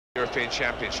European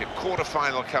Championship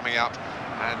quarter-final coming up,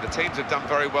 and the teams have done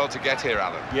very well to get here,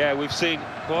 Alan. Yeah, we've seen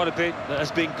quite a bit that has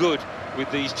been good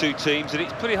with these two teams, and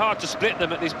it's pretty hard to split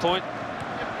them at this point.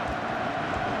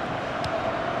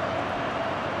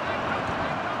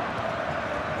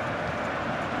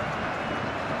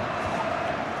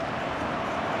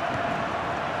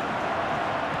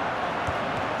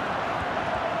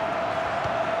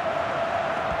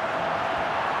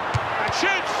 And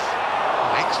shoots!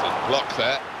 Excellent block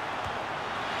there.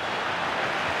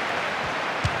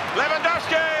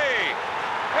 Lewandowski!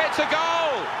 It's a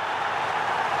goal!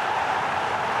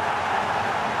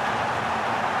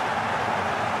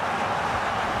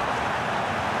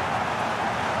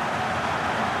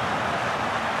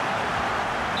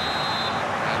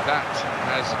 And that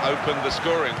has opened the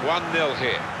scoring. 1-0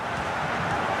 here.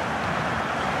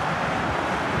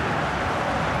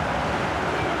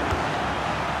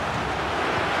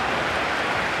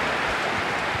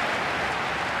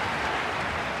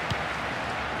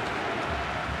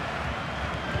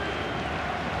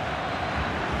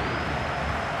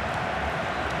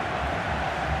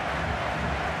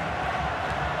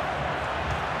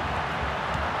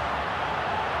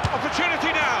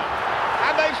 Opportunity now,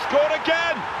 and they've scored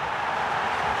again.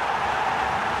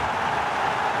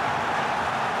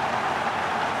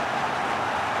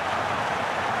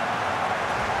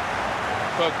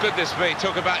 Well, goodness me,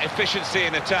 talk about efficiency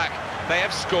in attack. They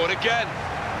have scored again.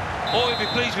 Oh, you'll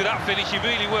be pleased with that finish, you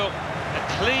really will. A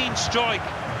clean strike,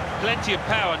 plenty of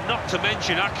power, not to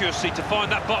mention accuracy to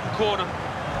find that bottom corner.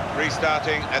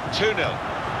 Restarting at 2-0.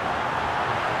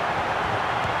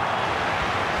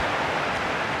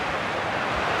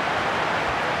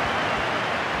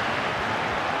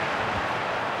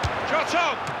 Shot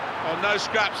on! Well, no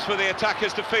scraps for the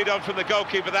attackers to feed on from the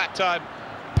goalkeeper that time.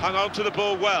 Hung on to the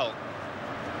ball well.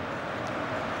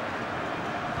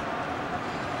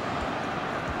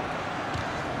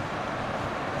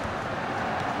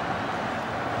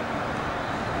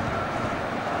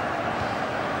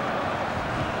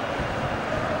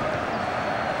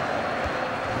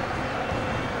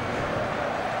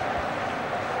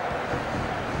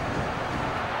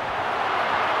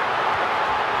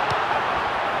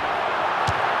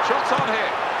 Shots on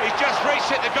here. He's just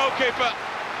reached it, the goalkeeper.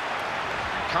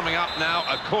 Coming up now,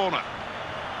 a corner.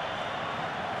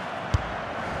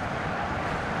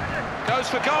 Goes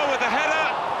for goal with the header.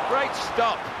 Great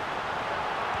stop.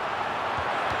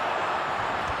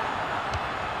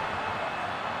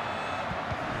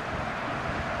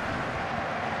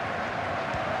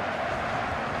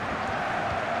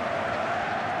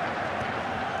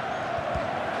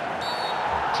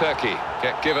 Turkey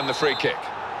get given the free kick.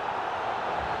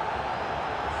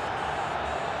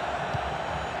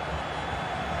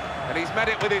 And he's met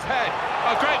it with his head.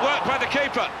 Oh, great work by the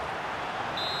keeper.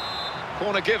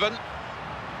 Corner given.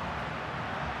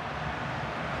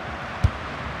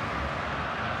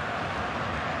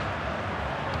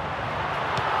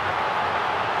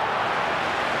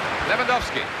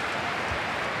 Lewandowski.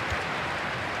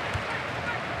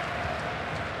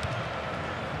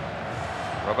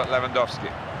 Robert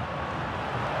Lewandowski.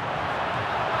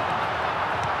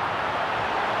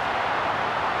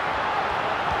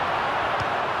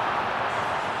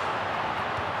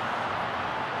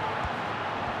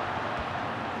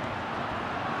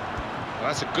 Well,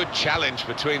 that's a good challenge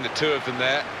between the two of them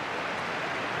there.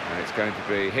 And it's going to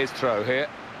be his throw here.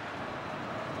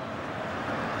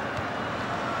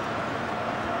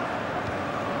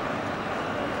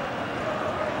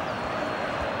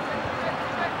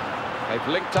 They've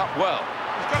linked up well.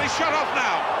 He's got his shot off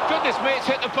now. Goodness me, it's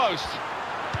hit the post.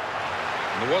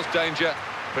 And there was danger,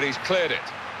 but he's cleared it.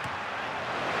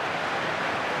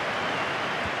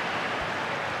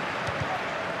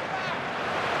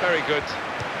 Very good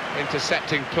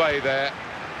intercepting play there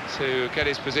to get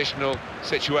his positional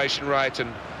situation right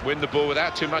and win the ball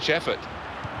without too much effort.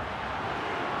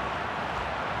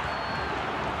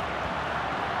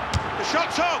 The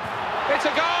shot's on! It's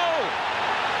a goal!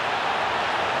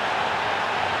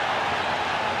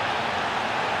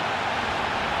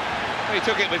 He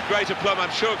took it with great aplomb.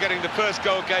 I'm sure getting the first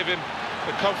goal gave him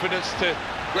the confidence to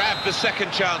grab the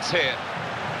second chance here.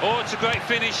 Oh, it's a great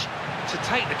finish to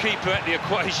take the keeper at the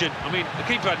equation. I mean, the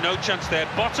keeper had no chance there.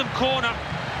 Bottom corner.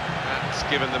 That's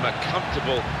given them a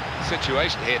comfortable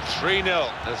situation here. 3-0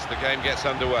 as the game gets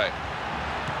underway.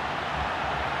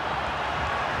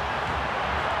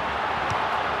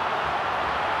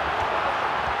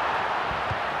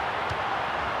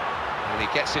 And he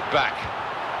gets it back.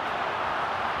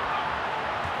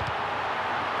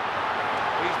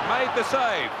 He's made the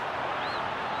save.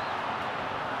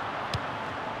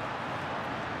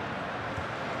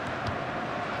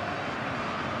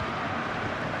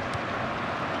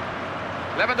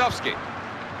 Lewandowski.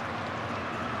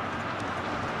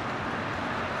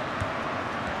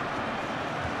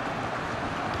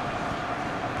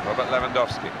 Robert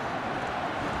Lewandowski.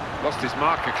 Lost his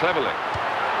marker cleverly.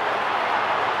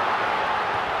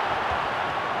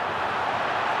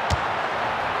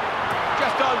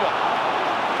 Just over.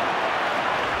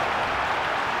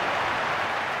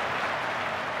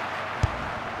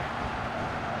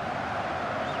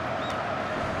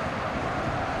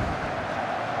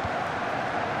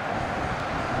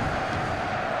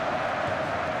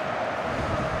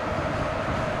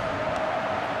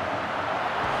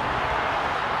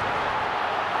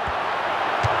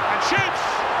 Shoots!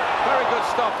 Very good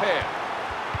stop here.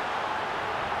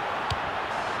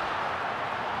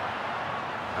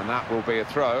 And that will be a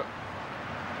throw.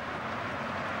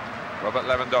 Robert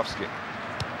Lewandowski.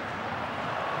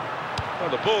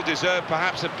 Well, the ball deserved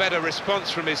perhaps a better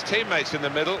response from his teammates in the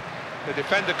middle. The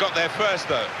defender got there first,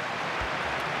 though.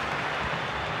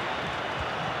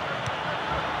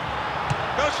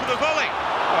 Goes for the volley.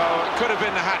 Oh, it could have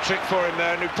been the hat-trick for him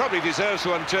there, and he probably deserves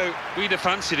one too. You'd have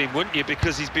fancied him, wouldn't you?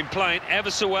 Because he's been playing ever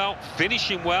so well,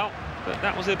 finishing well, but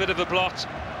that was a bit of a blot.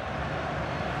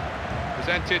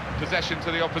 Presented possession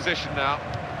to the opposition now.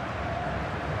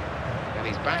 And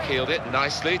he's backheeled it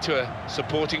nicely to a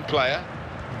supporting player.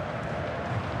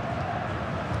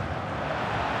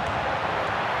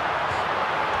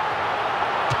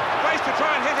 Ways to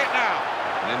try and hit it now.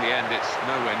 And in the end, it's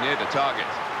nowhere near the target.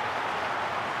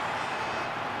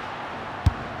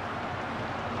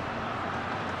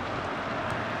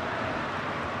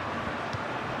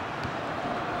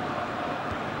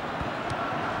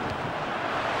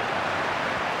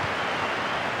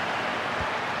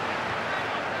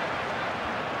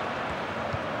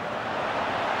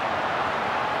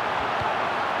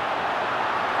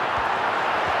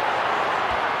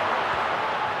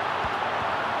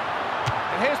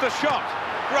 Here's the shot.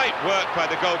 Great work by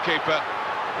the goalkeeper.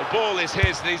 The ball is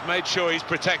his and he's made sure he's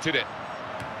protected it.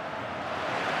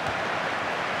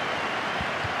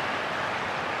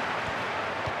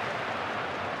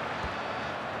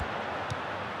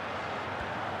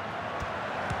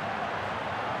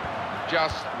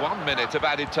 Just 1 minute of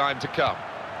added time to come.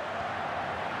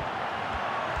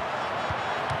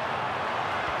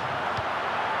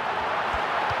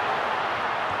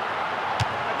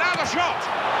 And now the shot.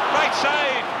 Great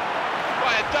save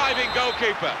by a diving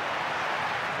goalkeeper.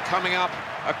 Coming up,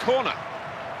 a corner.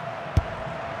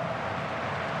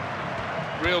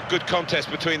 Real good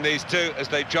contest between these two as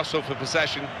they jostle for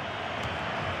possession.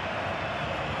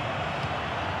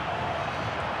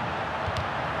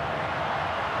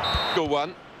 Good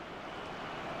one.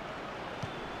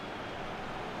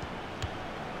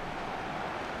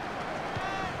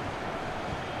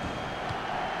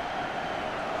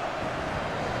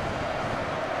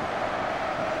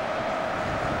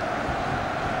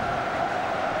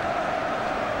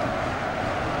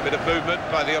 Bit of movement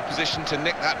by the opposition to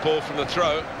nick that ball from the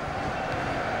throw.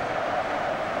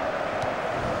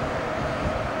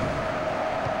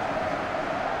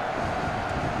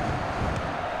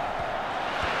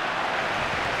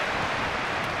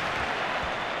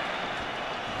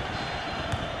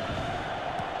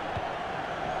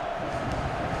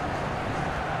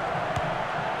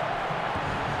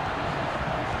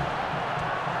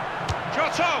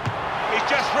 Shot! He's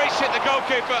just reached it, the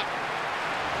goalkeeper.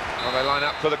 Well, they line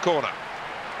up for the corner.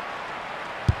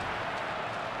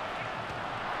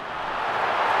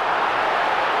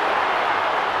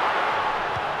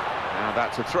 Now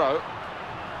that's a throw.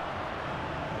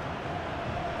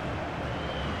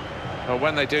 Well,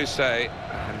 when they do say,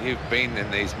 and you've been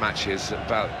in these matches,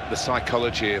 about the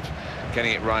psychology of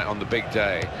getting it right on the big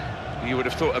day, you would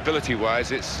have thought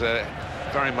ability-wise it's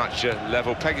very much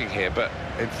level pegging here, but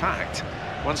in fact,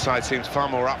 one side seems far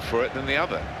more up for it than the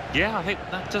other. Yeah, I think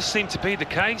that does seem to be the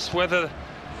case. Whether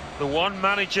the one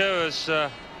manager has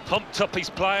pumped up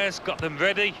his players, got them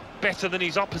ready, better than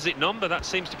his opposite number, that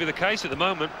seems to be the case at the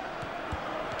moment.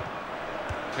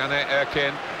 Kane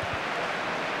Erkin.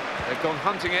 They've gone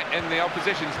hunting it in the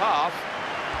opposition's half.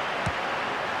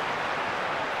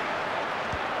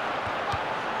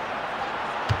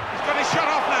 He's got his shot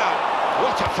off now.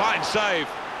 What a fine save.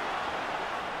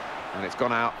 And it's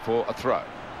gone out for a throw.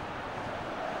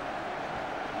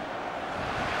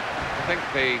 I think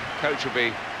the coach will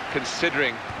be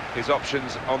considering his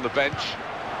options on the bench.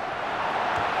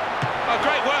 Oh,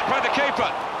 great work by the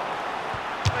keeper.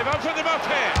 They've opened them up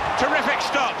here. Terrific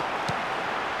stop.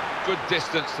 Good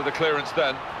distance to the clearance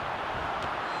then.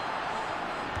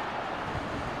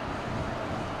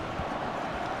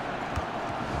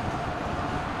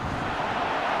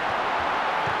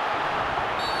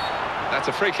 That's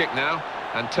a free kick now.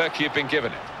 And Turkey have been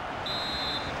given it.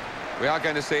 We are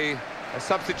going to see a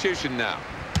substitution now.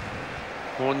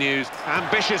 More news.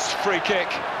 Ambitious free kick.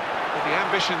 But the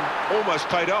ambition almost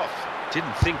paid off.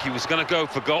 Didn't think he was going to go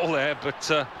for goal there,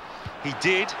 but he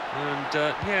did. And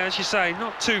yeah, as you say,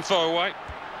 not too far away.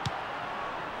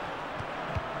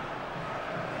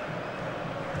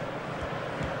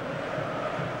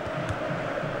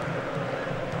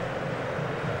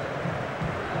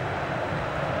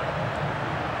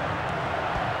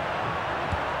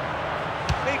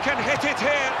 He can hit it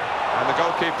here. And the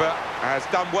goalkeeper has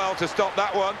done well to stop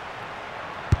that one.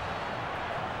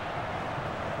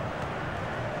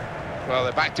 Well,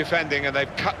 they're back defending and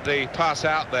they've cut the pass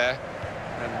out there.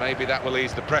 And maybe that will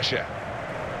ease the pressure.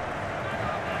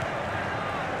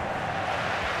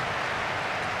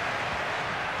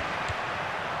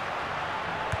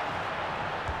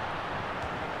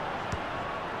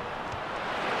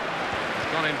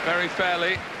 He's gone in very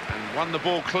fairly and won the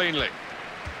ball cleanly.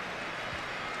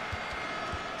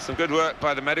 Some good work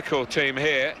by the medical team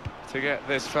here to get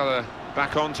this fella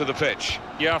back onto the pitch.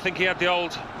 Yeah, I think he had the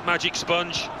old magic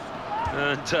sponge,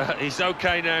 and he's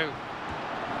okay now.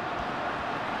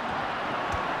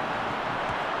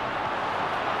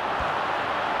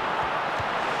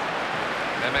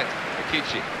 Mehmet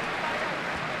Akici.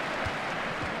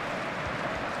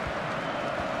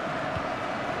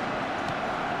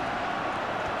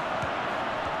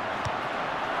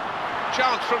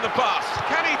 Chance from the pass.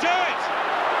 Can he do it?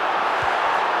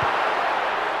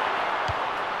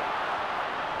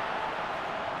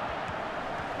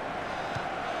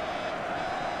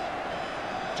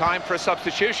 Time for a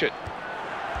substitution.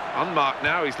 Unmarked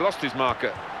now, he's lost his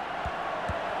marker.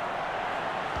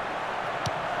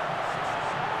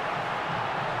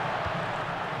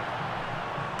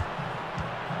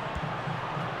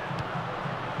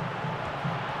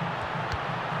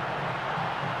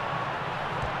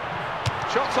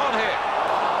 Shots on here.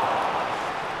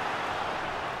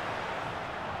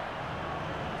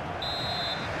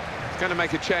 He's going to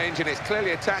make a change, and it's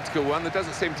clearly a tactical one. There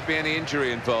doesn't seem to be any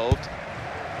injury involved.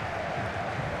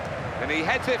 And he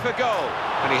heads it for goal.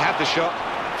 And he had the shot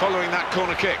following that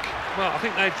corner kick. Well, I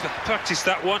think they've practiced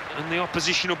that one, and the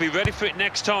opposition will be ready for it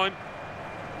next time.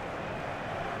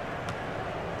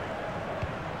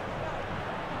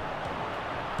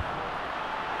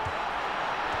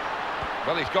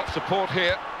 Well, he's got support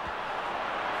here.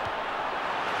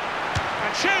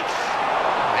 And shoots!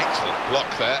 Excellent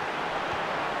block there.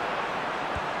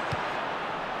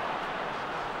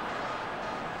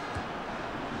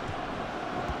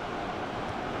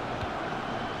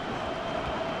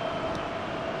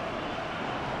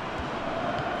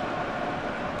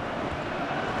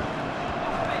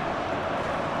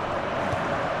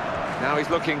 Now he's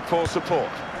looking for support.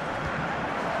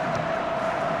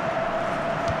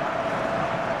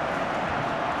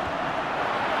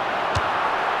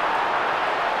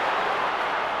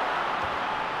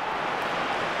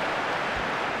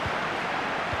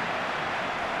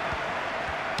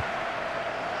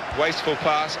 Wasteful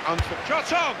pass,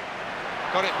 shot on!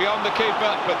 Got it beyond the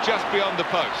keeper, but just beyond the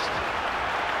post.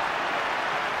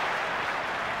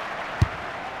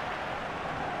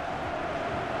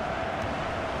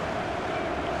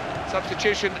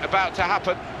 Substitution about to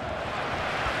happen.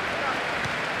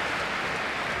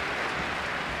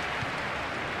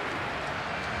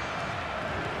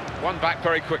 One back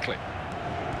very quickly.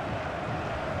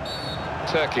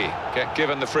 Turkey get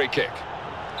given the free kick.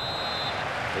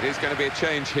 It is going to be a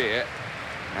change here,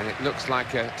 and it looks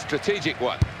like a strategic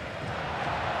one.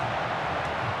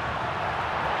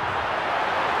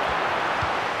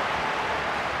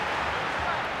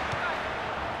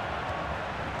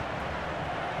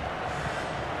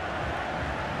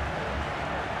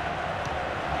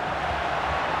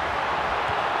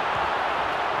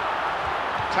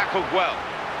 Tackled well.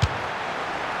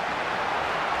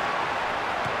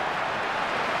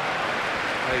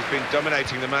 He's been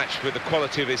dominating the match with the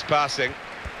quality of his passing.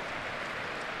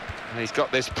 And he's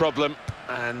got this problem,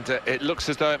 and it looks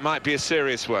as though it might be a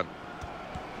serious one.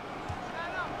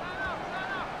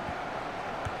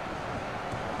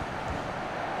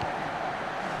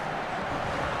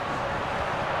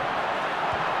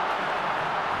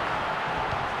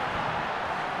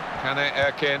 Kane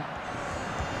Erkin.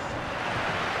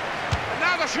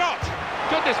 Now the shot!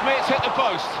 Goodness me, it's hit the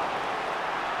post.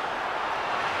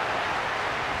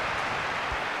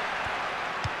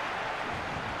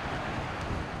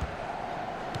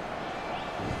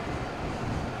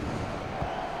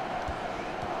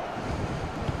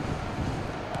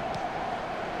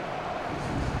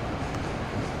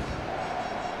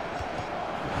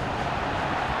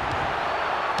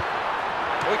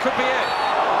 Well, it could be it.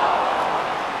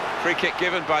 Free kick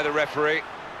given by the referee,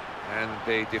 and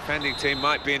the defending team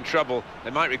might be in trouble. They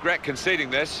might regret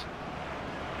conceding this.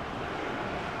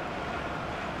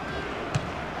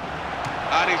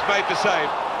 And he's made the save,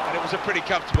 and it was a pretty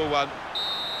comfortable one.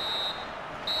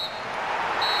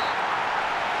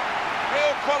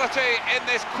 Real quality in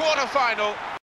this quarter-final.